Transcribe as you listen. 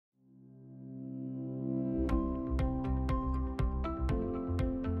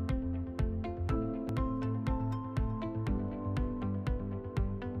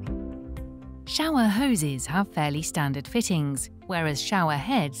Shower hoses have fairly standard fittings, whereas shower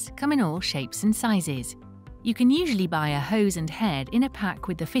heads come in all shapes and sizes. You can usually buy a hose and head in a pack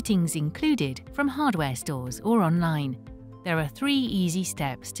with the fittings included from hardware stores or online. There are 3 easy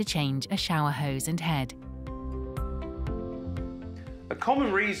steps to change a shower hose and head. A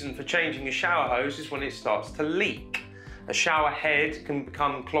common reason for changing a shower hose is when it starts to leak. A shower head can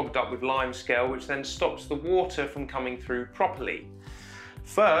become clogged up with limescale, which then stops the water from coming through properly.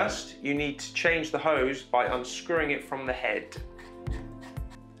 First, you need to change the hose by unscrewing it from the head.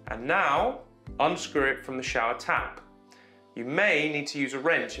 And now, unscrew it from the shower tap. You may need to use a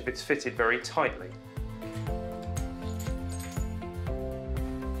wrench if it's fitted very tightly.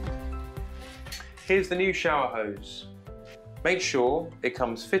 Here's the new shower hose. Make sure it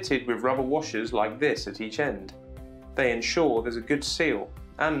comes fitted with rubber washers like this at each end. They ensure there's a good seal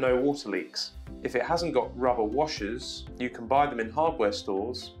and no water leaks. If it hasn't got rubber washers, you can buy them in hardware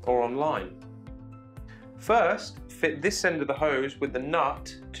stores or online. First, fit this end of the hose with the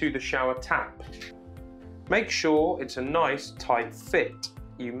nut to the shower tap. Make sure it's a nice tight fit.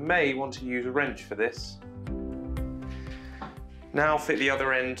 You may want to use a wrench for this. Now fit the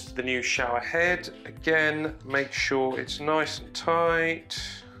other end to the new shower head. Again, make sure it's nice and tight.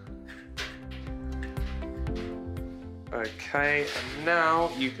 Okay, and now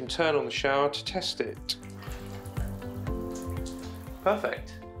you can turn on the shower to test it.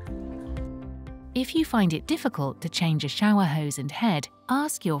 Perfect. If you find it difficult to change a shower hose and head,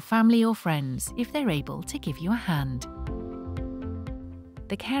 ask your family or friends if they're able to give you a hand.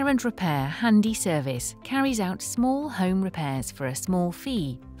 The Care and Repair Handy service carries out small home repairs for a small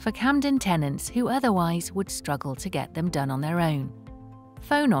fee for Camden tenants who otherwise would struggle to get them done on their own.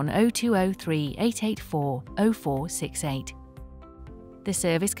 Phone on 0203 884 0468. The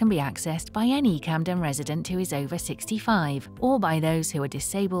service can be accessed by any Camden resident who is over 65 or by those who are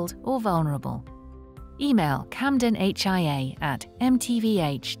disabled or vulnerable. Email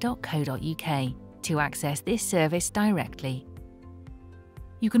camdenhia@mtvh.co.uk to access this service directly.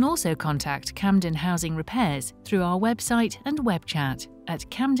 You can also contact Camden Housing Repairs through our website and web chat at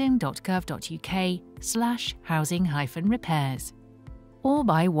camden.gov.uk/housing-repairs or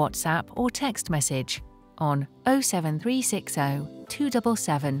by WhatsApp or text message on 07360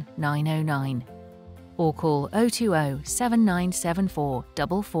 277 909 or call 020 7974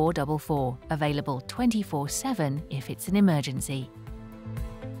 4444, available 24/7 if it's an emergency.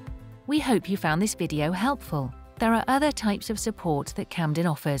 We hope you found this video helpful. There are other types of support that Camden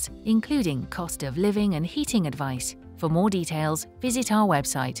offers, including cost of living and heating advice. For more details, visit our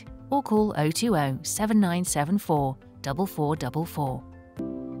website or call 020 7974 4444.